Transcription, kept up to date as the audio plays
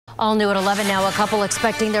All new at 11 now, a couple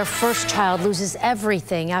expecting their first child loses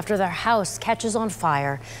everything after their house catches on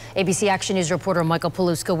fire. ABC Action News reporter Michael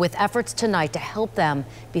Paluska with efforts tonight to help them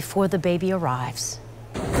before the baby arrives.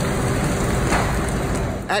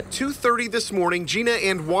 At 2:30 this morning, Gina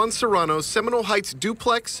and Juan Serrano's Seminole Heights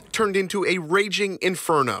duplex turned into a raging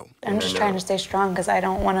inferno. I'm just trying to stay strong because I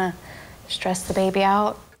don't want to stress the baby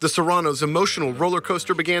out. The Serranos' emotional roller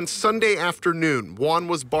coaster began Sunday afternoon. Juan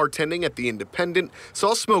was bartending at the Independent,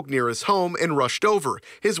 saw smoke near his home, and rushed over.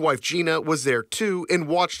 His wife Gina was there too and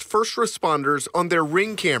watched first responders on their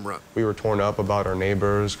Ring camera. We were torn up about our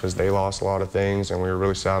neighbors because they lost a lot of things, and we were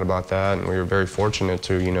really sad about that. And we were very fortunate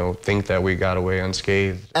to, think that we got away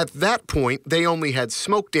unscathed. At that point, they only had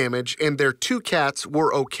smoke damage, and their 2 cats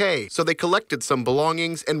were okay. So they collected some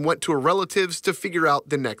belongings and went to a relative's to figure out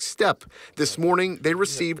the next step. This morning, they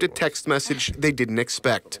received a text message they didn't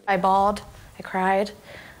expect. I bawled, I cried,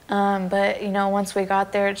 but once we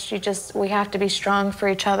got there, we have to be strong for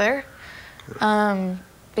each other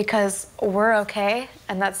because we're okay,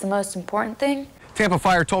 and that's the most important thing. Tampa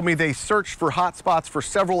Fire told me they searched for hot spots for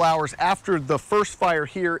several hours after the first fire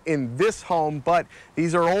here in this home, but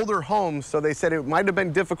these are older homes, so they said it might have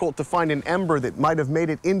been difficult to find an ember that might have made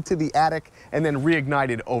it into the attic and then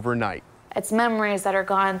reignited overnight. It's memories that are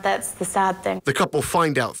gone. That's the sad thing. The couple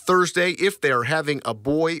find out Thursday if they are having a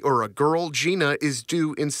boy or a girl. Gina is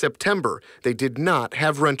due in September. They did not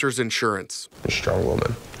have renter's insurance. A strong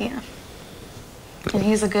woman. Yeah. And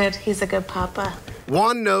he's a good papa.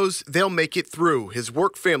 Juan knows they'll make it through. His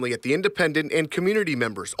work family at the Independent and community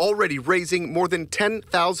members already raising more than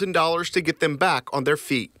 $10,000 to get them back on their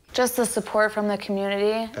feet. Just the support from the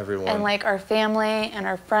community. Everyone. And our family and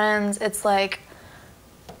our friends. It's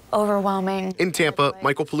overwhelming. In Tampa,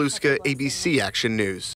 Michael Paluska, ABC Action News.